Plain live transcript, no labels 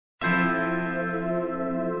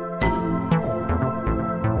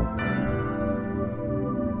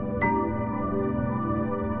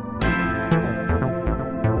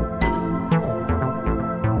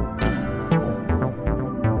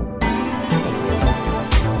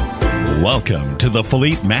Welcome to the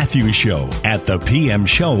Philippe Matthews Show at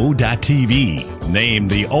thepmshow.tv. Named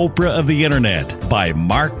the Oprah of the Internet by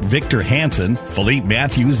Mark Victor Hansen, Philippe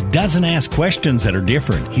Matthews doesn't ask questions that are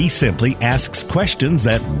different. He simply asks questions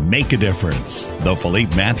that make a difference. The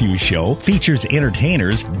Philippe Matthews Show features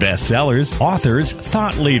entertainers, bestsellers, authors,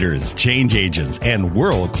 thought leaders, change agents, and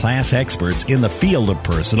world-class experts in the field of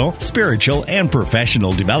personal, spiritual, and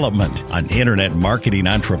professional development. An internet marketing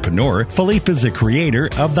entrepreneur, Philippe is the creator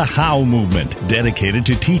of the How movement, dedicated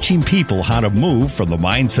to teaching people how to move from the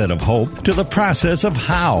mindset of hope to the process of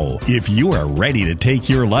how. If you are ready to take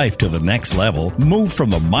your life to the next level, move from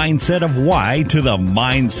the mindset of why to the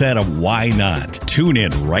mindset of why not. Tune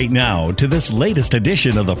in right now to this latest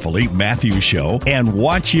edition of the Philippe Matthews Show and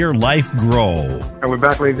watch your life grow. And we're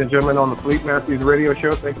back, ladies and gentlemen, on the Philippe Matthews Radio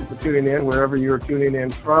Show. Thank you for tuning in wherever you're tuning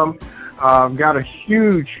in from. I've got a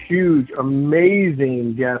huge,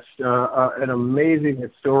 amazing guest, an amazing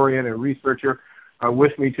historian and researcher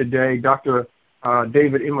with me today. Dr.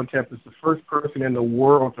 David Imhotep is the first person in the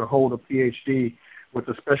world to hold a Ph.D. with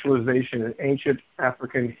a specialization in ancient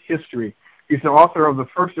African history. He's the author of The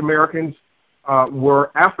First Americans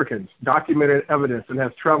Were Africans, Documented Evidence, and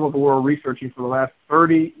has traveled the world researching for the last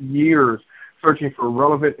 30 years, searching for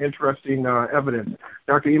relevant, interesting evidence.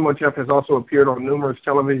 Dr. Imhotep has also appeared on numerous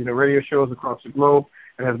television and radio shows across the globe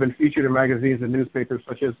and has been featured in magazines and newspapers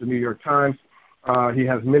such as the New York Times. He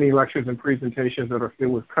has many lectures and presentations that are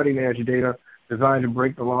filled with cutting-edge data designed to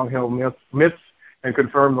break the long-held myths and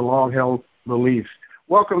confirm the long-held beliefs.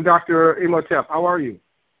 Welcome, Dr. Imhotep. How are you?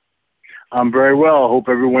 I'm very well. I hope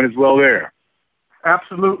everyone is well there.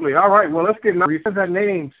 Absolutely. All right. Well, let's get into it. That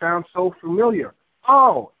name sounds so familiar.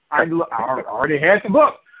 Oh, I already had the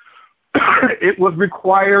book. It was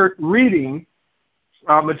required reading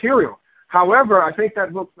material. However, I think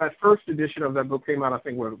that book, that first edition of that book came out, I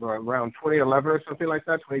think, around 2011 or something like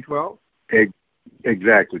that, 2012?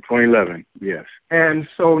 Exactly, 2011, yes. And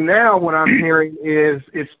so now what I'm hearing is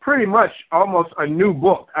it's pretty much almost a new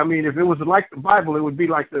book. I mean, if it was like the Bible, it would be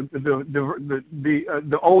like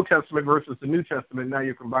the Old Testament versus the New Testament. Now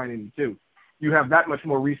you're combining the two. You have that much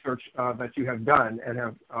more research that you have done and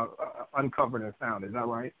have uncovered and found. Is that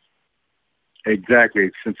right?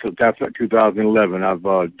 Exactly. Since that's 2011, I've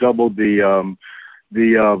doubled the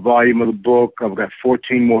volume of the book. I've got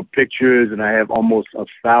 14 more pictures, and I have almost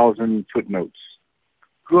 1,000 footnotes.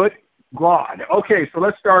 Good God. Okay, so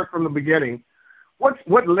let's start from the beginning. What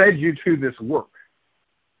led you to this work?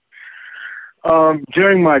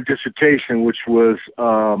 During my dissertation, which was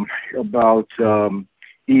about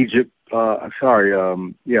Egypt,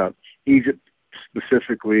 Egypt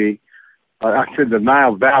specifically. I said the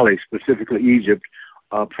Nile Valley, specifically Egypt,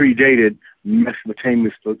 predated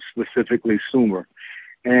Mesopotamia, specifically Sumer.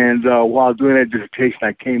 And while doing that dissertation,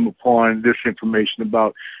 I came upon this information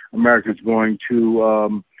about Americans going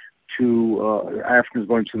to Africans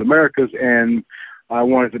going to the Americas, and I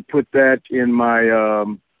wanted to put that in my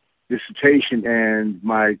dissertation, and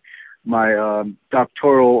my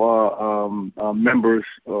doctoral members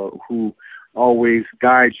who always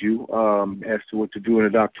guide you as to what to do in a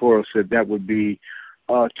doctoral said that would be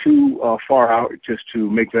too far out just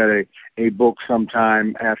to make that a book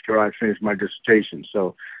sometime after I finished my dissertation.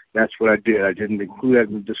 So that's what I did. I didn't include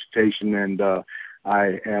that in the dissertation, and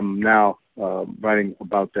I am now writing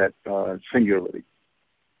about that singularly.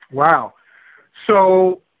 Wow.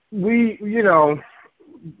 So we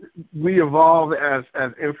evolve as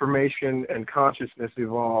information and consciousness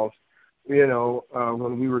evolves.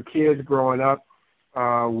 When we were kids growing up,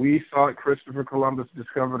 we thought Christopher Columbus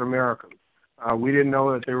discovered America. We didn't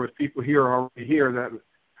know that there was people already here. That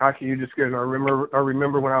how can you discover? I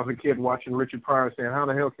remember when I was a kid watching Richard Pryor saying, "How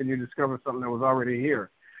the hell can you discover something that was already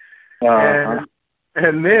here?"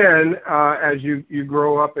 And then as you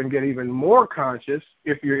grow up and get even more conscious,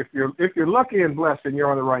 if you're lucky and blessed and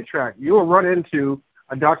you're on the right track, you will run into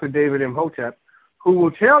a Dr. David Imhotep who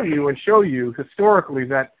will tell you and show you historically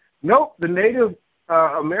that nope, the Native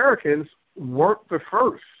Americans weren't the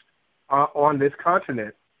first on this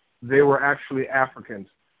continent. They were actually Africans.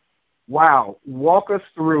 Wow. Walk us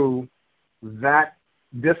through that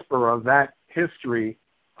diaspora, that history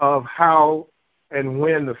of how and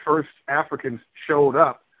when the first Africans showed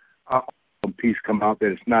up. A piece come out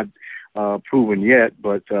that it's not proven yet,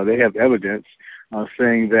 but they have evidence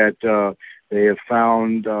saying that they have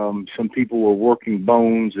found some people were working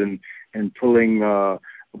bones and pulling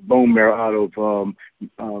bone marrow out of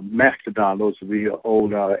mastodon. Those are the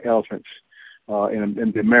old elephants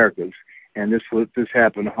in the Americas. And this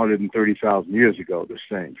happened 130,000 years ago, this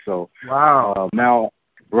thing. So wow. Now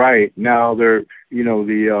they're,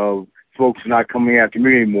 the folks are not coming after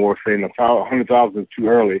me anymore saying 100,000 is too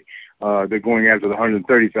early. they're going after the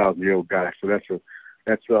 130,000-year-old guy. So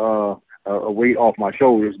that's a weight off my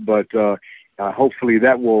shoulders, but hopefully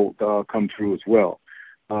that will come true as well.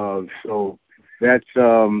 So that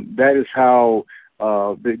is how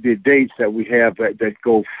the dates that we have that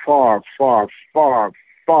go far, far, far,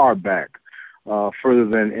 far back, further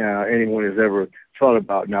than anyone has ever thought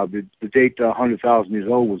about. Now, the date 100,000 years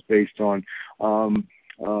old was based on some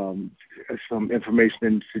information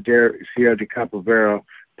in Sierra de Capoeira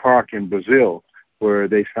Park in Brazil, where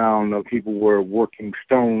they found people were working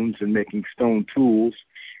stones and making stone tools,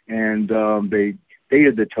 and they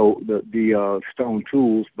dated the stone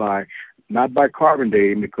tools not by carbon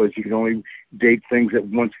dating, because you can only date things that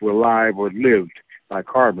once were alive or lived by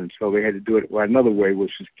carbon. So they had to do it by another way,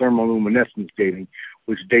 which is thermoluminescence dating,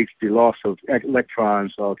 which dates the loss of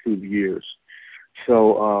electrons through the years.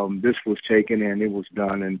 So this was taken and it was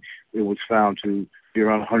done, and it was found to be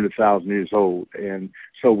around 100,000 years old. And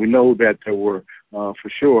so we know that there were, for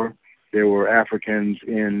sure, there were Africans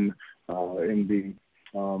in the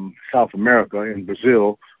South America, in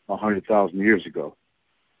Brazil, 100,000 years ago.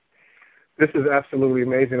 This is absolutely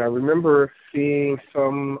amazing. I remember seeing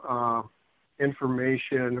some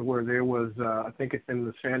information where there was, I think it's in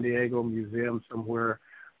the San Diego Museum somewhere,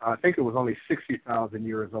 I think it was only 60,000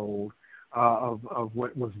 years old, of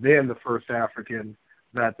what was then the first African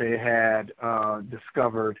that they had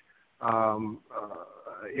discovered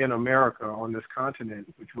in America, on this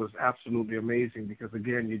continent, which was absolutely amazing, because,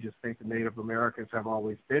 again, you just think the Native Americans have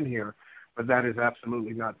always been here, but that is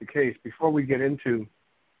absolutely not the case. Before we get into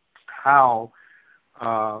how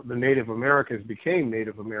the Native Americans became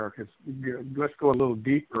Native Americans, let's go a little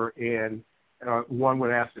deeper, and one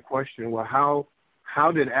would ask the question, well,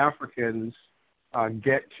 how did Africans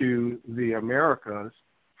get to the Americas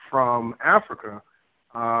from Africa?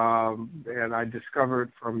 And I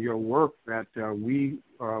discovered from your work that we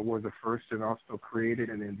were the first and also created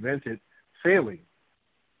and invented sailing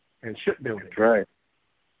and shipbuilding. That's right.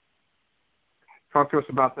 Talk to us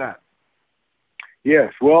about that.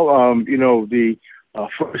 Yes. Well, the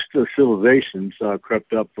first civilizations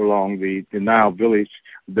crept up along the Nile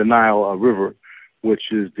River,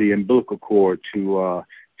 which is the umbilical cord to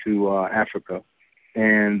Africa,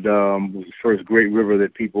 and was the first great river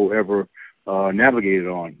that people ever navigated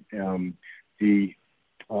on. The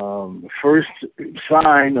first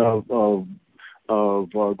sign of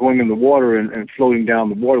going in the water and floating down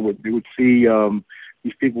the water,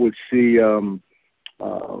 these people would see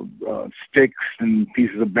sticks and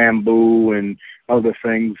pieces of bamboo and other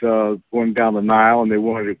things going down the Nile, and they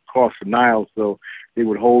wanted to cross the Nile, so they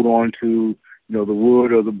would hold on to the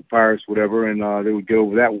wood or the papyrus, whatever, and they would get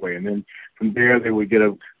over that way. And then from there, they would get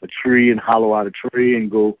a tree and hollow out a tree and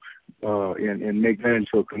go and make that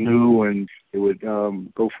into a canoe, and they would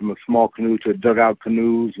go from a small canoe to dugout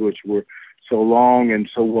canoes, which were so long and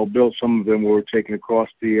so well built. Some of them were taken across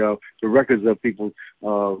the records of people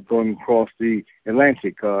going across the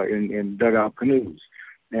Atlantic in dugout canoes.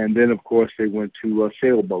 And then, of course, they went to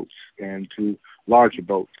sailboats and to larger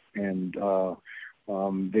boats, and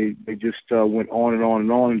they just went on and on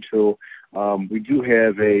and on until we do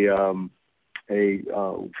have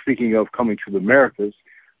speaking of coming to the Americas,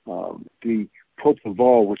 the Pope of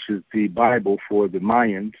all, which is the Bible for the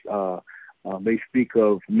Mayans, they speak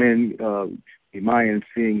of men, the Mayans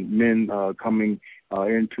seeing men coming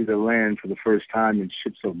into the land for the first time in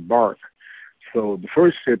ships of bark. So the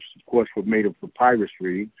first ships, of course, were made of papyrus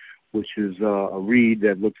reed, which is a reed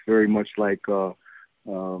that looks very much like the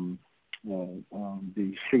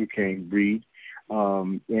sugarcane reed,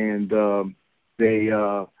 and they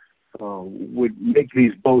would make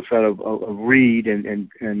these boats out of reed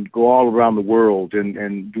and go all around the world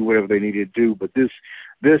and do whatever they needed to do. But this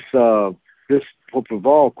Pope of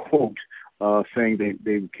all quote saying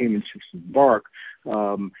they came in ships of bark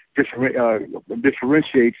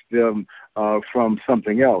differentiates them from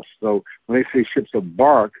something else. So when they say ships of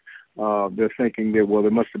bark, they're thinking that, well,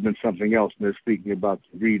 there must have been something else, and they're speaking about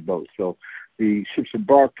the reed boats. So the ships of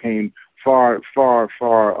bark came far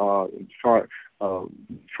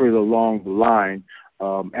further along the line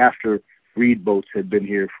after reed boats had been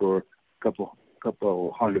here for a couple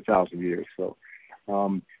 100,000 years. So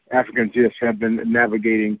Africans, yes, have been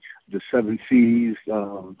navigating the 7 seas,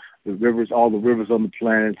 the rivers, all the rivers on the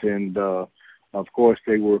planet, and of course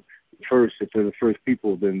they were first. If they're the first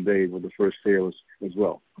people, then they were the first sailors as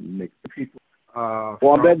well. Make the people. Well,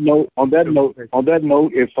 on that note,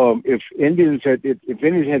 if Indians had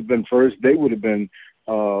been first, they would have been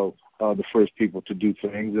the first people to do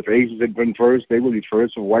things. If Asians had been first, they would be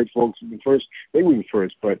first. If white folks had been first, they would be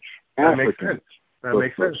first. But that makes sense. That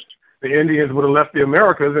makes sense. The Indians would have left the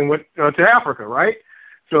Americas and went to Africa, right?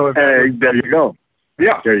 So there you go.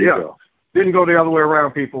 Yeah, there you go. Didn't go the other way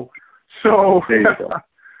around, people. So there you go.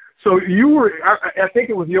 So you were, I think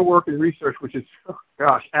it was your work and research, which is,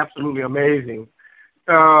 gosh, absolutely amazing.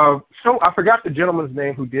 So I forgot the gentleman's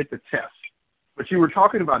name who did the test, but you were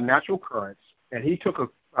talking about natural currents, and he took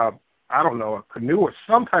a canoe or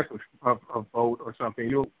some type of boat or something.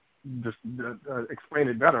 You'll just explain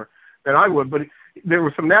it better than I would, but there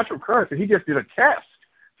were some natural currents, and he just did a test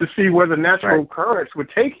to see where the natural currents would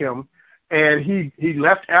take him, and he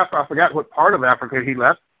left Africa. I forgot what part of Africa he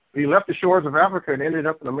left. He left the shores of Africa and ended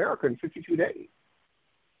up in America in 52 days.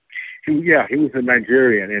 He was a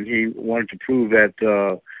Nigerian, and he wanted to prove that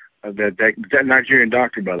that Nigerian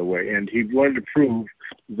doctor, by the way, and he wanted to prove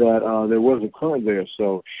that there was a current there.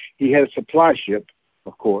 So he had a supply ship,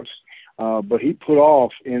 of course, but he put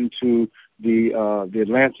off into the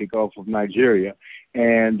Atlantic off of Nigeria,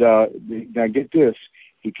 and now get this,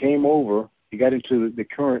 he came over, he got into the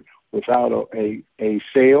current without a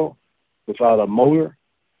sail, without a motor,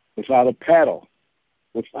 without a paddle,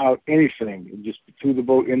 without anything. Just threw the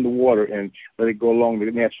boat in the water and let it go along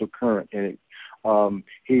the natural current. And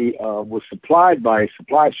he was supplied by a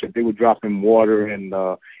supply ship. They would drop him water and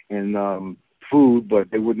food,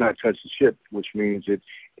 but they would not touch the ship, which means it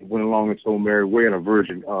went along its own merry way on a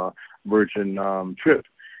virgin trip.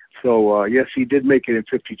 So yes, he did make it in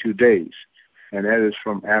 52 days, and that is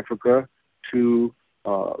from Africa to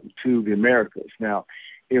the Americas. Now,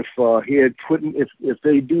 if he had if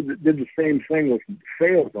they did the same thing with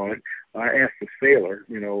sails on it, I asked a sailor,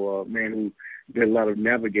 a man who did a lot of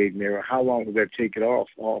navigating there, how long would that take it off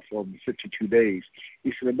of 52 days?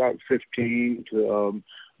 He said about 15 to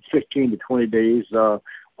 20 days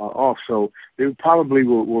off. So they probably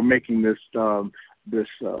were making this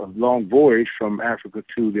long voyage from Africa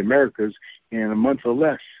to the Americas in a month or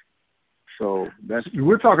less. So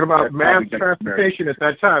we're talking about mass transportation at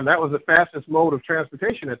that time. That was the fastest mode of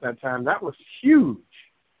transportation at that time. That was huge.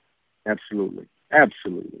 Absolutely.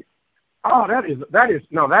 Oh, that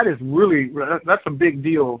is really, that's a big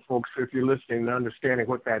deal, folks. If you're listening and understanding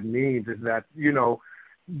what that means, is that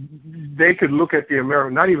they could look at the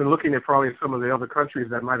American, not even looking at probably some of the other countries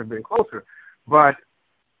that might have been closer, but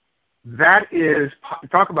that is,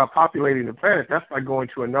 talk about populating the planet. That's like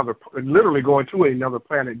literally going to another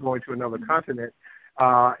planet, going to another continent,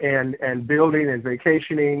 and building and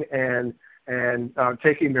vacationing and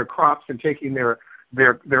taking their crops and taking their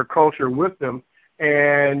culture with them.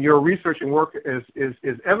 And your research and work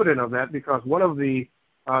is evident of that, because one of the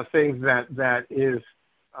things that is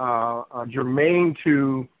germane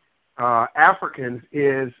to Africans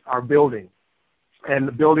is our building, and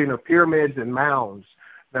the building of pyramids and mounds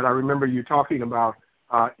that I remember you talking about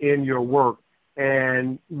in your work.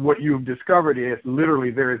 And what you've discovered is literally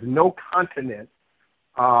there is no continent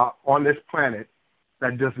on this planet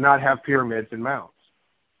that does not have pyramids and mounds.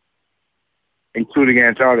 Including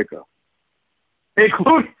Antarctica.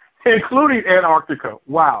 Including Antarctica.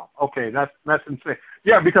 Wow. Okay, that's insane.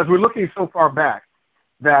 Yeah, because we're looking so far back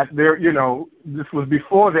that this was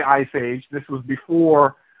before the Ice Age. This was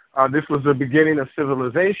before, this was the beginning of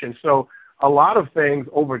civilization. So a lot of things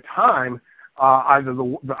over time, either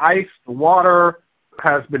the ice, the water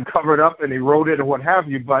has been covered up and eroded or what have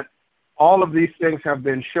you, but all of these things have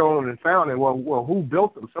been shown and found. And well, who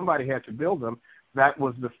built them? Somebody had to build them. That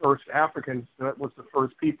was the first Africans. That was the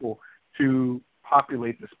first people to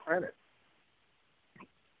populate this planet.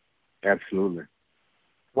 Absolutely.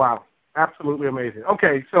 Wow. Absolutely amazing.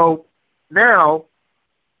 Okay, so now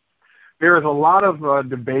there is a lot of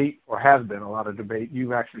debate, or has been a lot of debate.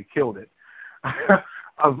 You've actually killed it.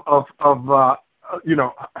 of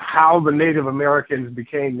how the Native Americans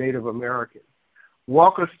became Native Americans.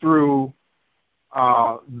 Walk us through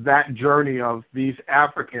that journey of these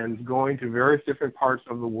Africans going to various different parts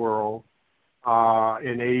of the world,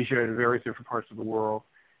 in Asia and various different parts of the world,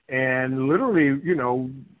 and literally,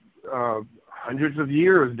 hundreds of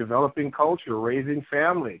years developing culture, raising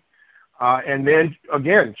family, and then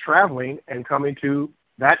again traveling and coming to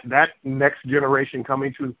that next generation,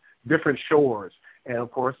 coming to different shores, and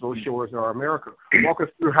of course those shores are America. Walk us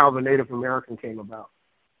through how the Native American came about.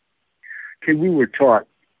 Okay, we were taught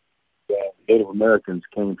that Native Americans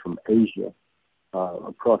came from Asia,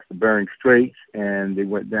 across the Bering Straits, and they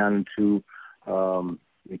went down into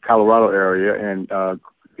the Colorado area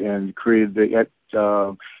and created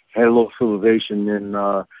had a little civilization in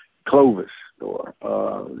Clovis,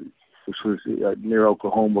 which was near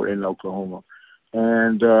Oklahoma, or in Oklahoma.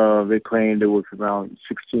 And they claimed it was around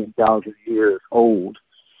 16,000 years old.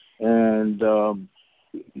 And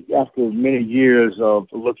after many years of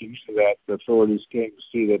looking into that, the authorities came to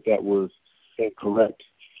see that was incorrect.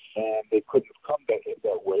 And they couldn't have come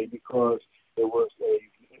that way because there was a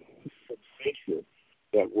glacier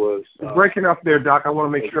that was. You're breaking up there, Doc. I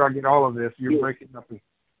want to make sure I get all of this. You're breaking up.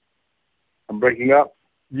 I'm breaking up?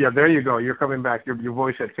 Yeah, there you go. You're coming back. Your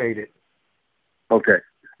voice had faded. Okay.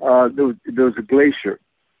 There was a glacier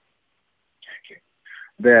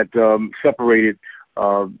that separated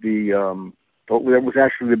that was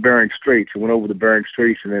actually the Bering Straits. It went over the Bering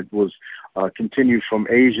Straits, and it was continued from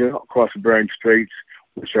Asia across the Bering Straits,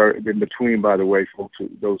 which are in between, by the way, folks.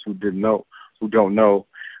 Those who don't know,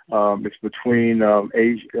 it's between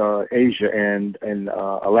Asia and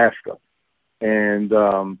Alaska. And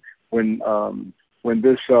when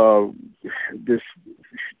this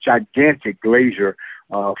gigantic glacier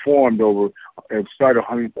formed it started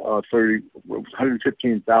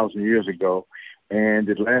 115,000 years ago, and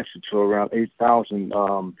it lasted till around 8,000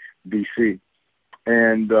 BC.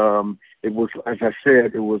 And it was, as I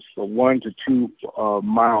said, it was 1 to 2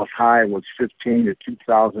 miles high, and was 15 to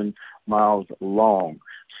 2,000 miles long.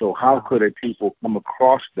 So how could a people come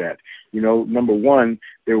across that? Number one,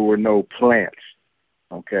 there were no plants,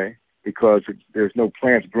 okay, because there's no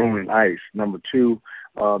plants growing in ice. Number two,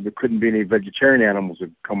 there couldn't be any vegetarian animals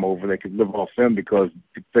that come over. They could live off them because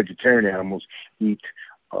vegetarian animals eat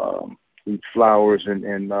flowers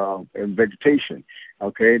and vegetation.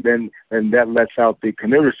 Okay, then that lets out the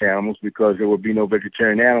carnivorous animals because there would be no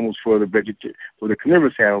vegetarian animals for the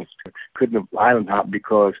carnivorous animals couldn't have island hop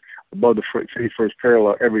because above the 31st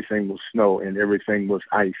parallel everything was snow and everything was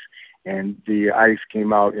ice, and the ice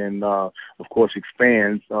came out and of course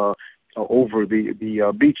expands over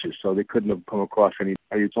the beaches, so they couldn't have come across any.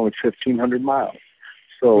 It's only 1,500 miles,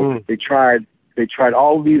 so they tried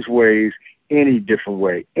all these ways, any different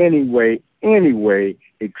way, any way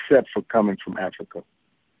except for coming from Africa.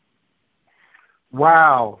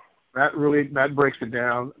 Wow, that breaks it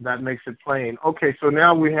down. That makes it plain. Okay, so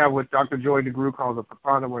now we have what Dr. Joy DeGruy calls a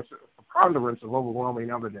preponderance of overwhelming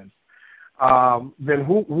evidence. Then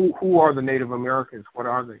who are the Native Americans? What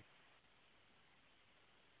are they?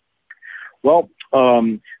 Well,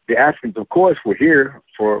 the Africans, of course, were here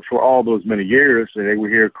for all those many years, and they were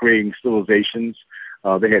here creating civilizations.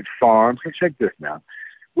 They had farms. Hey, check this now.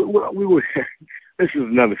 We were. This is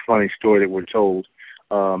another funny story that we're told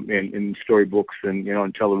in storybooks and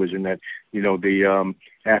on television that the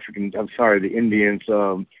Indians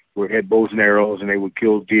had bows and arrows, and they would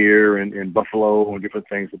kill deer and buffalo and different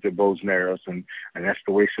things with their bows and arrows, and that's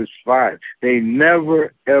the way to survive. They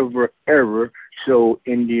never, ever, ever show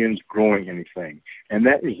Indians growing anything, and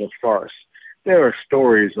that is a farce. There are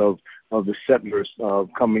stories of the settlers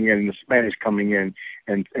coming in, the Spanish coming in,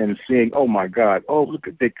 and seeing, oh my God, look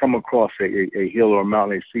at, they come across a hill or a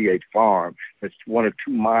mountain, they see a farm that's 1 or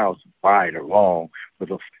 2 miles wide or long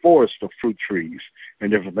with a forest of fruit trees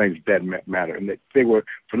and different things that matter. And they were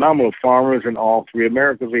phenomenal farmers in all three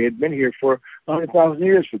Americas. They had been here for 100,000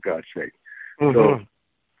 years, for God's sake. Mm-hmm.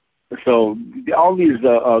 So all these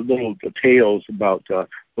little tales about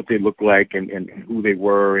what they look like and who they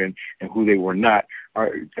were and who they were not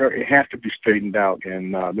have to be straightened out,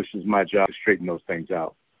 and this is my job to straighten those things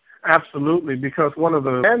out. Absolutely, because one of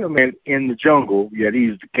the and in the jungle,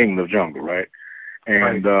 he's the king of the jungle, right?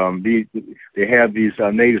 And right. They have these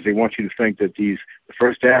natives. They want you to think that the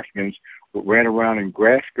first Africans ran around in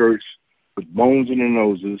grass skirts with bones in their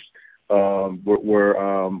noses,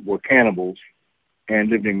 were cannibals, and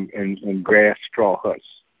lived in grass straw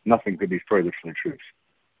huts. Nothing could be further from the truth.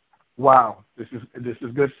 Wow, this is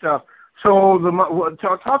good stuff. So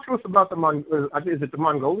talk to us about is it the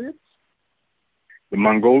Mongolians? The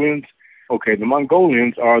Mongolians? Okay, the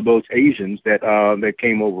Mongolians are those Asians that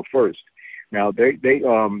came over first. Now they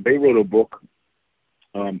wrote a book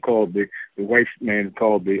called the white man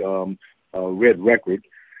called the Red Record,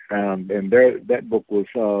 and that book was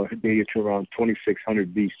dated to around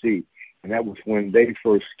 2600 BC. And that was when they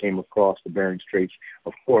first came across the Bering Straits,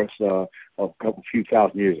 of course, a few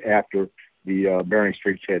thousand years after the Bering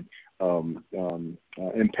Straits had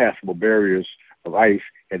impassable barriers of ice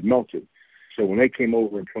had melted. So when they came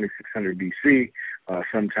over in 2600 BC,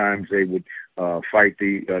 sometimes they would fight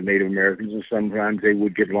the Native Americans, and sometimes they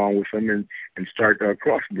would get along with them and start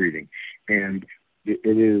crossbreeding. And it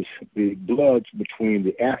is the bloods between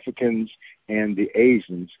the Africans and the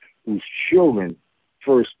Asians whose children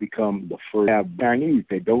first become the first Chinese.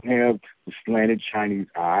 They don't have the slanted Chinese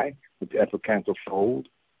eye with the epicanthal fold.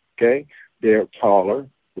 Okay, they're taller.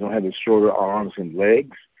 They don't have the shorter arms and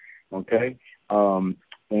legs. Okay, and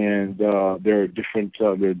they're different.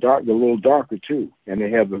 They're dark. They're a little darker too, and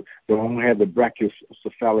they only have the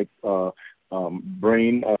brachiocephalic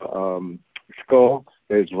brain skull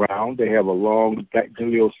that is round. They have a long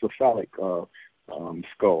dactyliocephalic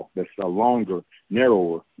skull. That's a longer,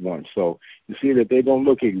 narrower one. So you see that they don't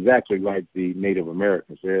look exactly like the Native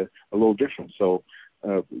Americans. They're a little different. So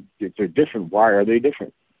if they're different, why are they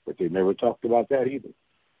different? But they never talked about that either.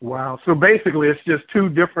 Wow. So basically, it's just two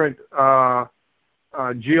different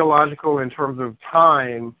geological, in terms of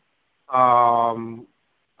time,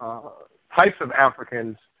 types of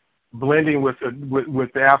Africans blending with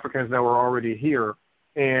the Africans that were already here,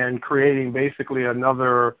 and creating basically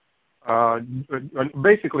another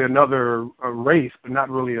race, but not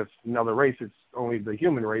really another race. It's only the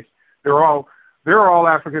human race. They're all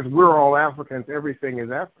Africans. We're all Africans. Everything is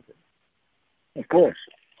African. Of course.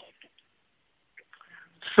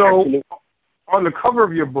 So, Absolutely. On the cover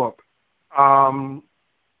of your book, the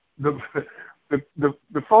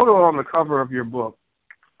photo on the cover of your book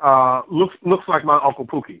looks like my Uncle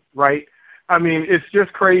Pookie, right? I mean, it's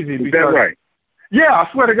just crazy. Is that right? Yeah, I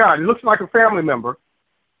swear to God, it looks like a family member.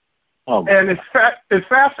 Oh, and it's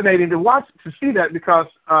fascinating to see that because,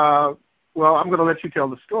 well, I'm going to let you tell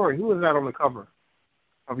the story. Who is that on the cover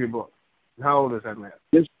of your book? How old is that man?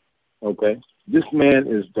 This man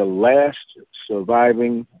is the last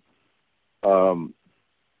surviving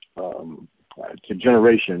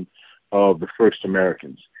generation of the first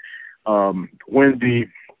Americans. When the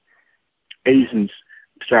Asians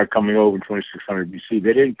started coming over in 2600 BC,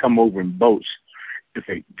 they didn't come over in boats. If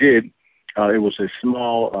they did, it was a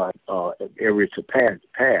small area to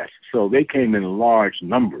pass. So they came in large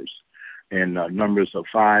numbers, in numbers of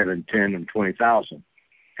 5 and 10 and 20,000.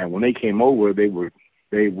 And when they came over, they would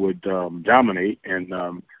dominate, and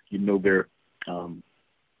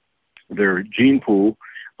their gene pool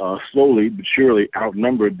slowly but surely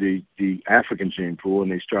outnumbered the African gene pool,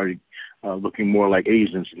 and they started looking more like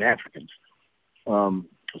Asians than Africans.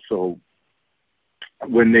 So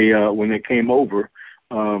when they came over,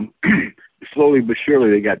 slowly but surely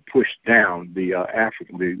they got pushed down. The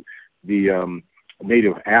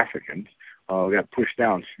native Africans got pushed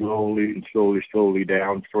down slowly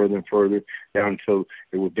down, further and further down until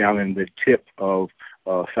they were down in the tip of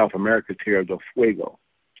South America, Tierra del Fuego.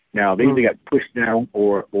 Now they either got pushed down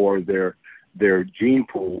or their gene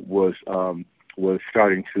pool was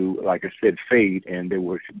starting to, like I said, fade, and they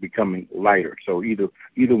were becoming lighter. So either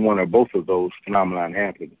one or both of those phenomenon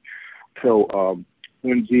happened. So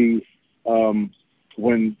when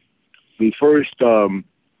the first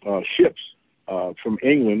ships from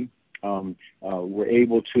England were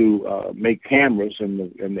able to make cameras in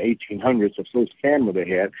the 1800s, the first camera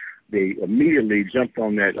they immediately jumped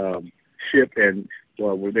on that ship, and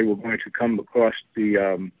where they were going to come across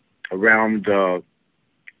around the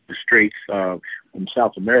straits from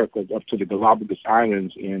South America up to the Galapagos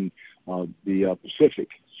Islands in the Pacific.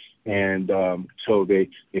 And so they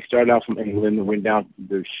started out from England and went down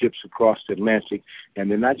the ships across the Atlantic, and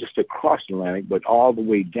then not just across the Atlantic, but all the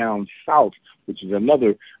way down south, which is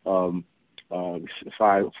another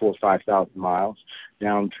 4,000 or 5,000 miles,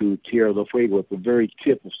 down to Tierra del Fuego at the very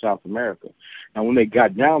tip of South America. Now, when they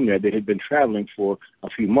got down there, they had been traveling for a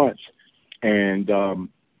few months, and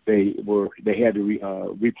they had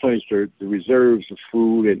to replenish the reserves of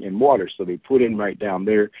food and water. So they put in right down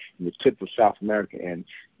there in the tip of South America, and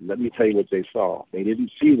let me tell you what they saw. They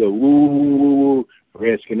didn't see the woo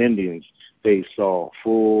Redskin Indians. They saw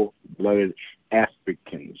full-blooded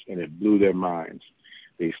Africans, and it blew their minds.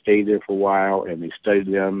 They stayed there for a while, and they studied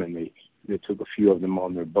them, and they took a few of them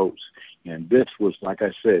on their boats. And this was, like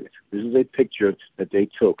I said, this is a picture that they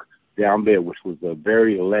took down there, which was the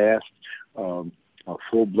very last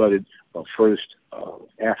full-blooded first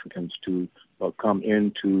Africans to come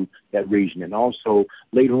into that region. And also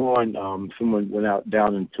later on, someone went out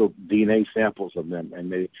down and took DNA samples of them,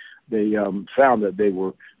 and they found that they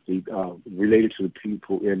were related to the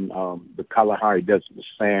people in the Kalahari Desert, the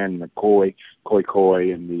San, the Khoi,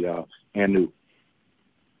 and the Anu.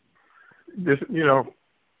 This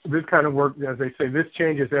kind of work, as they say, this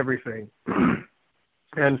changes everything.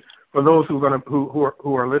 And for those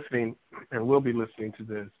who are listening and will be listening to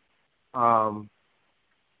this,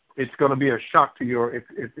 it's going to be a shock to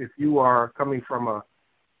if you are coming from a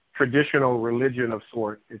traditional religion of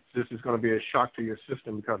sort. This is going to be a shock to your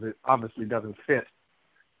system, because it obviously doesn't fit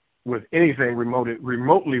with anything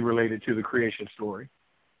remotely related to the creation story.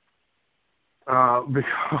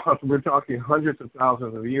 Because we're talking hundreds of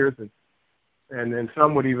thousands of years, and then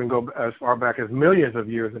some would even go as far back as millions of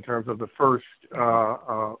years in terms of the first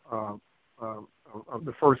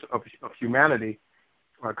of humanity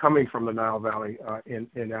coming from the Nile Valley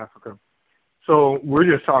in Africa. So we're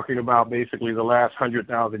just talking about basically the last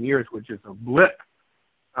 100,000 years, which is a blip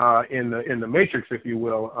in the matrix, if you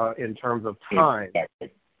will, in terms of time.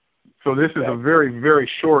 Exactly. So this is a very, very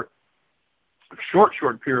short short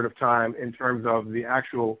period of time in terms of the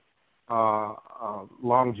actual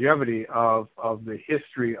longevity of the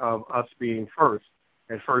history of us being first,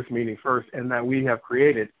 and first meaning first, and that we have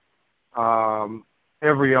created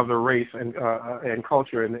every other race and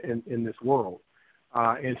culture in this world.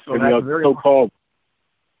 And so and that's very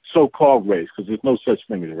so-called race, because there's no such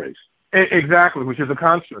thing as a race. Exactly, which is a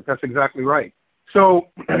construct. That's exactly right. So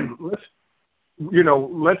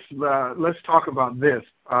let's talk about this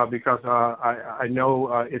because I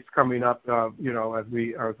know it's coming up. As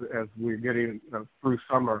we're getting through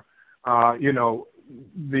summer,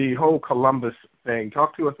 the whole Columbus thing.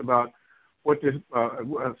 Talk to us about what this.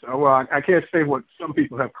 I can't say what some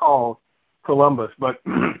people have called Columbus, but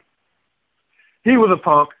he was a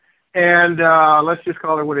punk. And let's just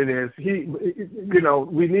call it what it is.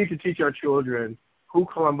 We need to teach our children who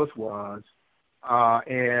Columbus was,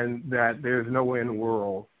 and that there's no way in the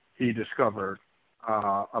world he discovered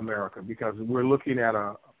America, because we're looking at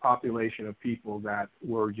a population of people that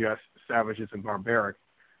were just savages and barbaric,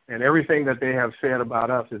 and everything that they have said about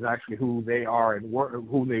us is actually who they are and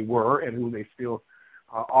who they were and who they still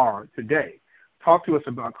are today. Talk to us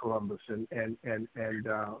about Columbus and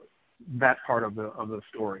that part of the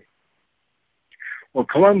story. Well,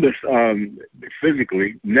 Columbus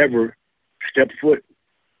physically never stepped foot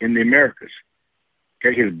in the Americas.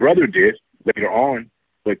 Okay, his brother did later on,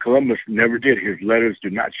 but Columbus never did. His letters do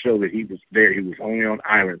not show that he was there. He was only on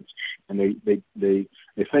islands, and they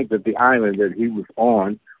think that the island that he was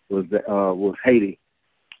on was Haiti,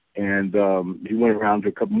 and he went around to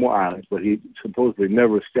a couple more islands, but he supposedly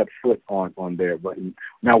never stepped foot on there. But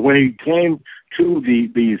now, when he came to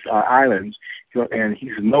these islands, and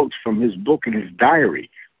his notes from his book and his diary,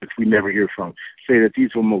 which we never hear from, say that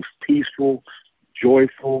these were most peaceful,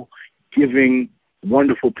 joyful, giving,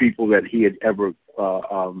 wonderful people that he had ever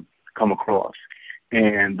come across.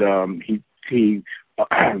 And they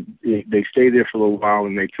stayed there for a little while,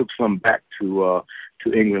 and they took some back to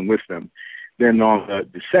England with them. Then on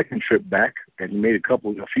the second trip back, and he made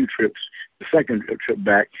a few trips. The second trip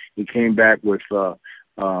back, he came back with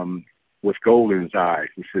gold in his eyes.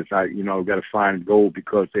 He says, got to find gold,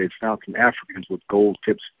 because they had found some Africans with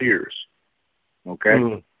gold-tipped spears. Okay?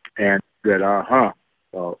 Mm. And that,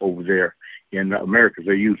 over there in the Americas,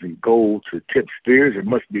 they're using gold to tip spears. There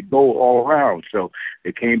must be gold all around. So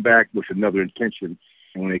they came back with another intention.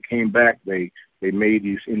 And when they came back, they made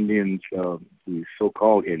these Indians, these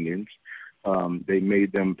so-called Indians, they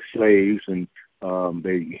made them slaves, and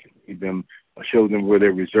they made them showed them where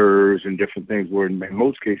their reserves and different things were. In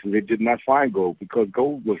most cases, they did not find gold, because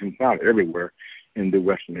gold wasn't found everywhere in the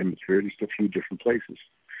Western Hemisphere, just a few different places.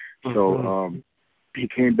 Mm-hmm. So he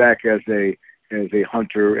came back as a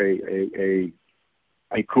hunter, a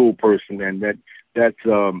cool person, and that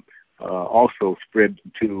also spread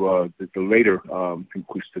to the later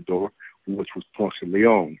conquistador, which was Ponce de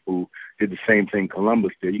Leon, who did the same thing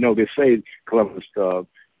Columbus did. They say Columbus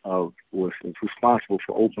was responsible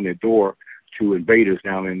for opening the door to invaders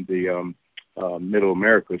down in the Middle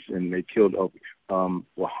Americas, and they killed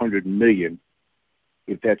 100 million,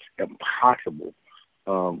 if that's impossible,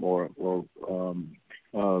 or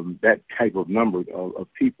that type of number of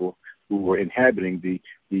people who were inhabiting the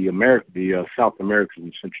South Americas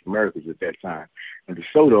and Central Americas at that time. And De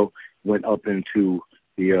Soto went up into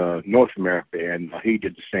the North America, and he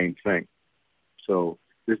did the same thing. So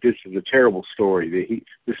this is a terrible story.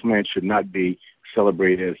 This man should not be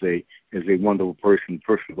celebrated as a wonderful person.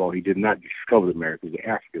 First of all, he did not discover the Americas; the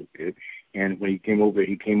Africans did. And when he came over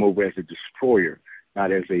as a destroyer,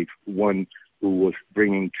 not as one who was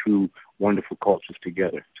bringing two wonderful cultures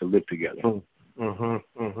together to live together. Mm-hmm,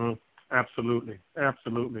 mm-hmm. Absolutely,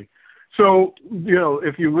 absolutely. So,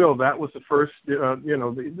 if you will, that was the first,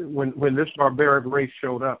 when this barbaric race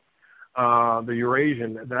showed up, the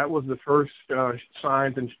Eurasian, that was the first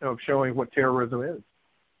signs of showing what terrorism is.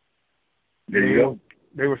 There you go.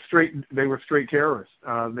 They were straight terrorists.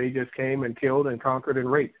 They just came and killed and conquered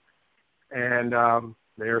and raped, and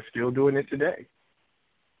they're still doing it today.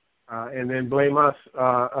 And then blame us for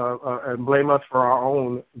our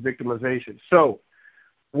own victimization. So,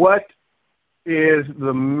 what is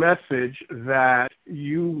the message that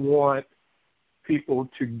you want people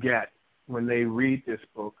to get when they read this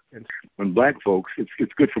book? When black folks,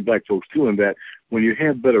 it's good for black folks too, in that when you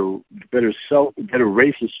have better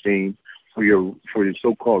race esteem for your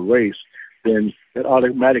so-called race, then that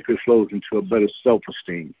automatically flows into a better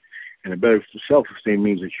self-esteem. And a better self-esteem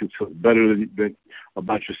means that you feel better than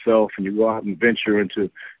about yourself, and you go out and venture into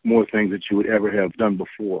more things that you would ever have done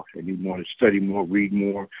before. And you want to study more, read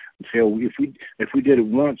more, and say, if we did it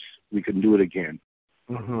once, we can do it again.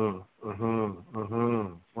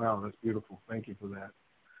 Wow, that's beautiful. Thank you for that.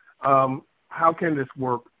 How can this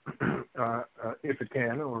work, if it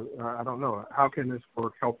can, or I don't know, how can this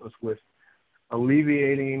work help us with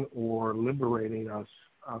alleviating or liberating us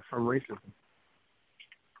from racism?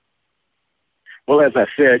 Well, as I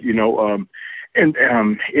said,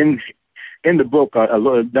 in the book,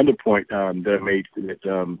 another point that I made that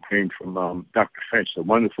came from Dr. French, a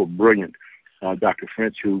wonderful, brilliant Dr.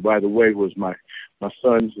 French, who, by the way, was my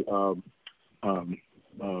son's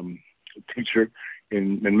teacher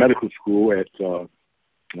in medical school at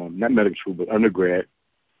not medical school, but undergrad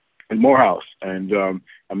in Morehouse, and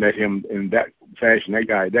I met him in that fashion. That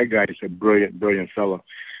guy is a brilliant fellow,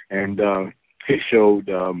 and he showed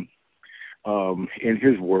in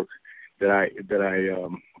his work that I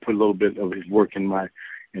put a little bit of his work in my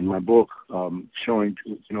book, showing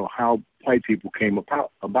how white people came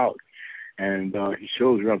about, and he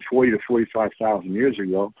shows around 40 to 45,000 years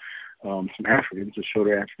ago, some Africans, the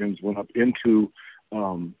shorter Africans, went up into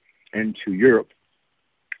Europe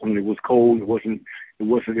when it was cold. It was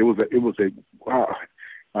a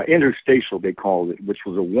interstitial, they called it, which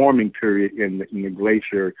was a warming period in the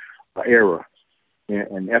glacier era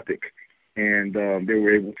and epoch. And they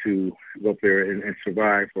were able to go up there and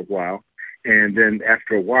survive for a while. And then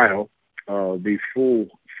after a while, the full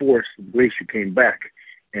force of the glacier came back,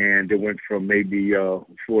 and it went from maybe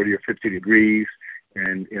 40 or 50 degrees,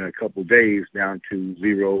 and in a couple of days down to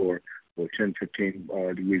 0 or 10, 15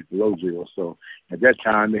 degrees below 0. So at that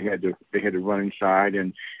time, they had to run inside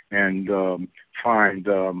and find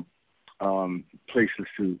places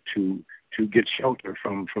to get shelter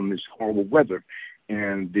from this horrible weather.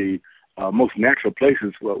 And the most natural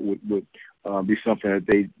places would be something that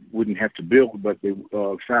they wouldn't have to build, but they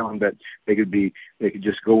found that they could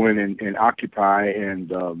just go in and occupy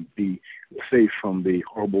and be safe from the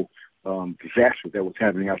horrible disaster that was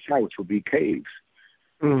happening outside, which would be caves.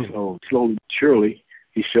 So slowly but surely,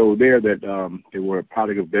 he showed there that they were a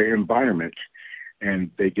product of their environment,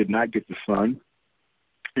 and they did not get the sun.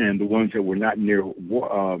 And the ones that were not near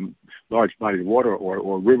large bodies of water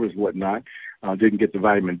or rivers, whatnot, didn't get the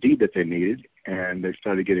vitamin D that they needed, and they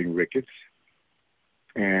started getting rickets.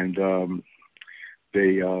 And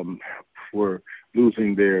they were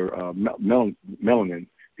losing their melanin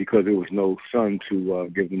because there was no sun to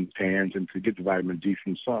give them tans and to get the vitamin D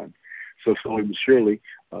from sun. So slowly but surely,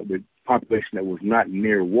 the population that was not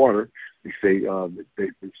near water, they say,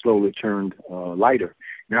 they slowly turned lighter.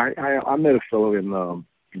 Now, I met a fellow in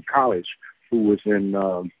college who was in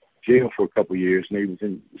jail for a couple of years, and he was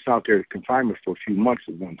in solitary confinement for a few months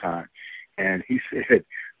at one time. And he said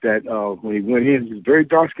that when he went in, he was a very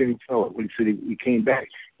dark-skinned fellow. When he said he came back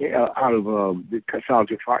out of the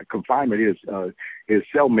solitary confinement, his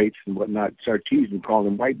cellmates and whatnot started teasing him, calling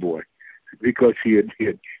him white boy, because he had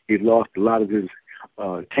lost a lot of his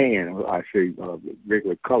tan, I say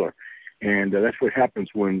regular color. And that's what happens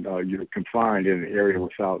when you're confined in an area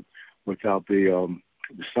without the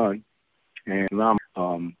sun. And I'm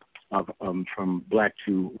from black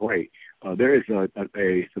to white. There is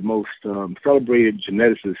the most celebrated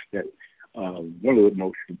geneticist that one of the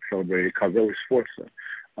most celebrated, Carvela Sforza,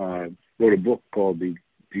 wrote a book called the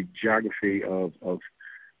Geography of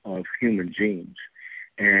Human Genes.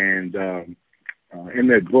 And in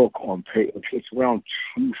that book, on page, it's around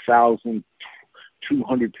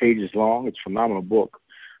 2,200 pages long. It's a phenomenal book.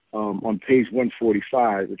 On page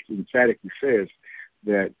 145, it emphatically says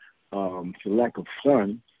that the lack of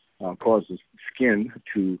sun causes skin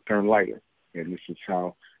to turn lighter, and this is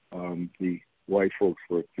how the white folks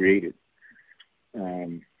were created.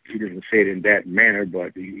 He doesn't say it in that manner,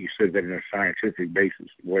 but he says that in a scientific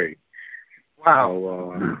basis way.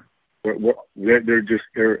 Wow. So,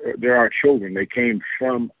 they're our children. They came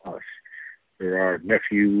from us. They're our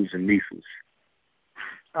nephews and nieces.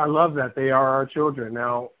 I love that. They are our children.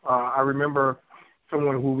 Now, I remember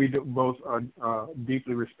someone who we both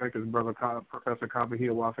deeply respect, his brother, Professor Kabahia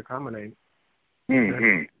Wasakamane.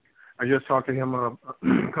 Mm-hmm. I just talked to him a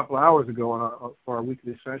couple of hours ago for our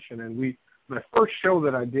weekly session, and the first show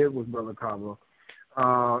that I did with Brother Kaba,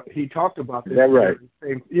 he talked about this. Is that right?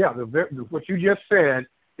 What you just said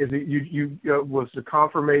is that you was the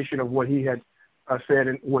confirmation of what he had said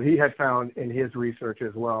and what he had found in his research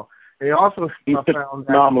as well. And he also found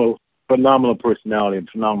that phenomenal personality and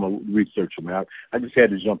phenomenal researcher, man. I just had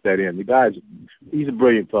to jump that in. The guy's he's a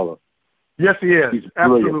brilliant fellow. Yes, he is. He's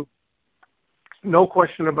absolutely, brilliant. No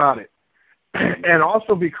question about it. And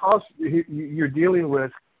also because you're dealing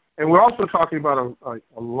with, and we're also talking about a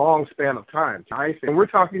long span of time, and we're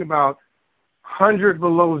talking about 100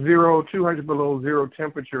 below zero, 200 below zero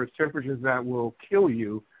temperatures that will kill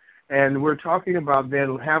you. And we're talking about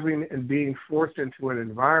then having and being forced into an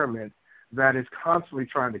environment that is constantly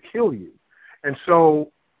trying to kill you. And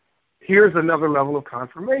so here's another level of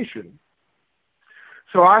confirmation.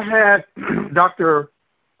 So I had Dr.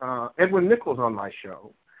 Edwin Nichols on my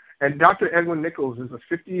show. And Dr. Edwin Nichols is a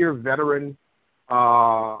 50-year veteran,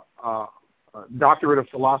 doctorate of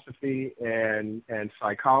philosophy and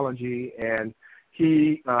psychology, and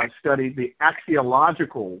he studied the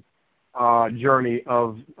axiological journey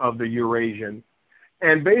of the Eurasian,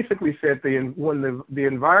 and basically said when the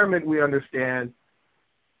environment we understand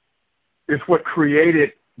is what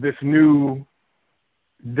created this new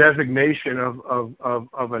designation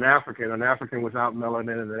of an African without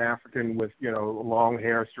melanin, and an African with, long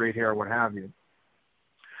hair, straight hair, what have you.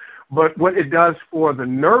 But what it does for the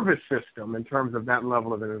nervous system in terms of that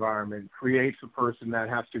level of an environment creates a person that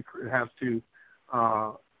has to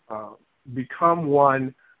become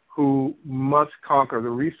one who must conquer the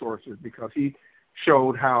resources, because he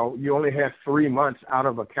showed how you only had 3 months out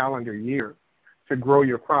of a calendar year to grow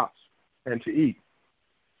your crops and to eat.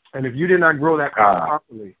 And if you did not grow that crop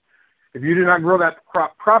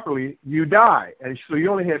properly, you die. And so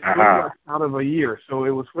you only had 3 months out of a year. So it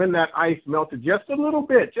was when that ice melted just a little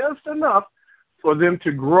bit, just enough for them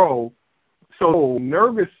to grow. So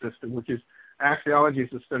nervous system, which is axiology, is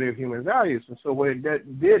the study of human values. And so what it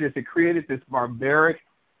did is it created this barbaric,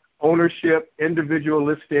 ownership,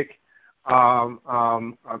 individualistic,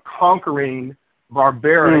 conquering,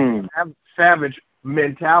 barbaric, savage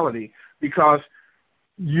mentality, because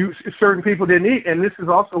certain people didn't eat. And this is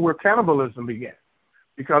also where cannibalism began,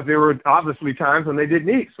 because there were obviously times when they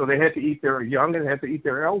didn't eat, so they had to eat their young and had to eat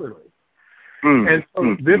their elderly. And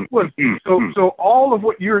so this was so all of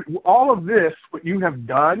what you have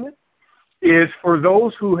done is for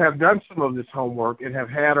those who have done some of this homework and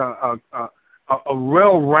have had a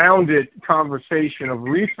well-rounded conversation of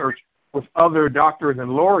research with other doctors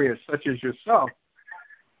and laureates such as yourself,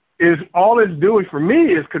 is all it's doing for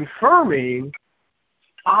me is confirming,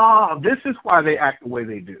 this is why they act the way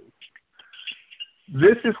they do.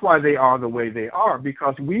 This is why they are the way they are,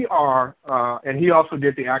 because we are, and he also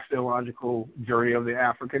did the axiological journey of the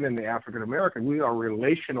African and the African American. We are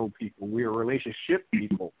relational people. We are relationship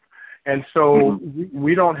people. And so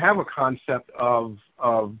we don't have a concept of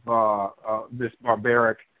this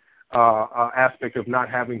barbaric aspect of not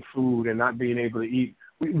having food and not being able to eat.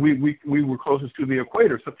 We were closest to the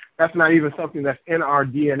equator. So that's not even something that's in our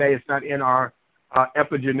DNA. It's not in our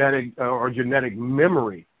epigenetic or genetic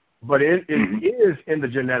memory, but it is in the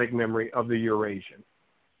genetic memory of the Eurasian.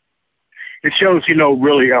 It shows,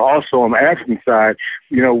 really also on the African side,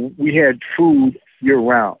 we had food year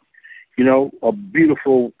round, a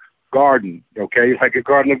beautiful garden, okay, like a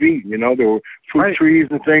Garden of Eden, there were fruit trees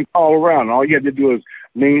and things all around. All you had to do is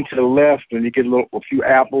lean to the left and you get a few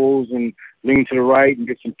apples, and lean to the right and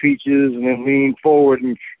get some peaches, and then lean forward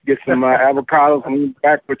and get some avocados, and lean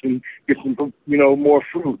backwards and get some, more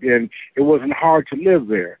fruit. And it wasn't hard to live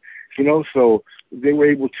there, so they were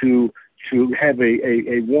able to have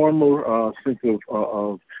a warmer sense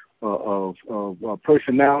of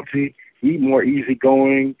personality, be more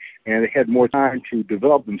easygoing, and they had more time to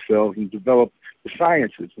develop themselves and develop the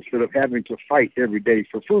sciences instead of having to fight every day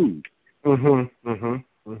for food.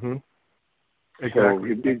 Exactly. So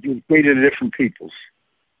it created different peoples.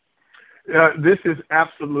 This is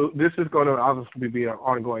going to obviously be an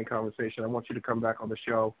ongoing conversation. I want you to come back on the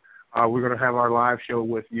show. We're going to have our live show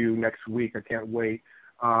with you next week. I can't wait.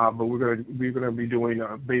 But we're going to be doing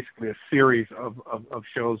basically a series of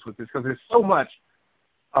shows with this, because there's so much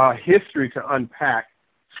history to unpack,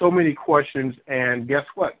 so many questions, and guess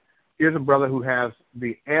what? Here's a brother who has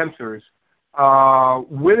the answers.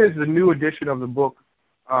 When is the new edition of the book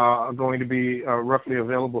going to be roughly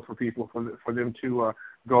available for people, for them to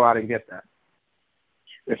go out and get that?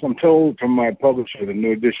 Yes, I'm told from my publisher the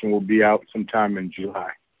new edition will be out sometime in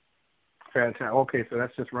July. Fantastic. Okay, so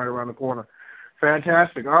that's just right around the corner.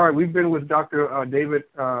 Fantastic. All right, we've been with Dr. David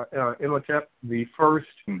Imhotep, the first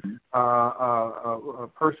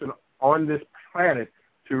person on this planet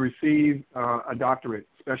to receive a doctorate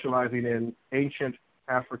specializing in ancient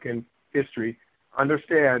African history.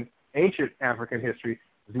 Understand, ancient African history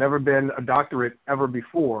has never been a doctorate ever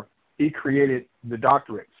before. He created the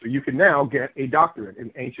doctorate. So you can now get a doctorate in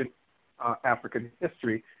ancient African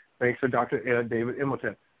history thanks to Dr. David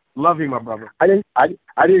Imhotep. Love you, my brother. I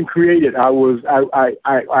didn't create it.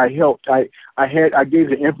 I helped. I gave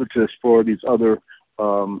the impetus for these other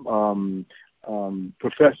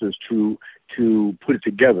professors to put it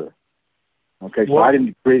together. Okay, so I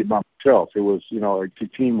didn't create it by himself. It was, a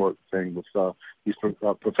teamwork thing with he's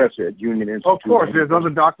a professor at Union Institute. Of course, there's other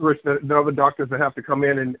doctors that have to come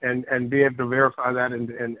in and be able to verify that and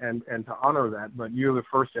to honor that. But you're the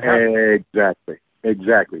first to have it.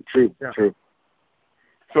 Exactly. True. Yeah. True.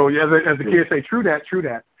 So yeah, as the kids say, true that.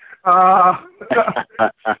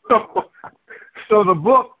 So the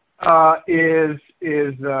book is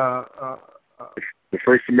The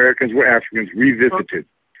First Americans Were Africans Revisited.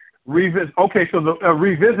 Okay, so the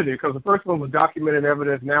revisited, because the first one was documented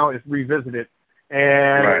evidence. Now it's revisited.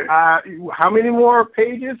 And right. How many more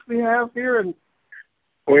pages we have here? And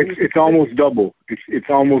it's almost double. It's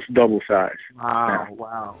almost double size.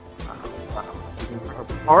 Wow.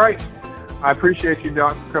 All right. I appreciate you,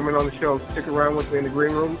 Doc, for coming on the show. Stick around with me in the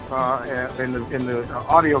green room, in the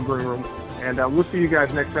audio green room, and we'll see you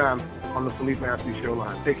guys next time on the Philippe Matthews Show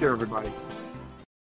Live. Take care, everybody.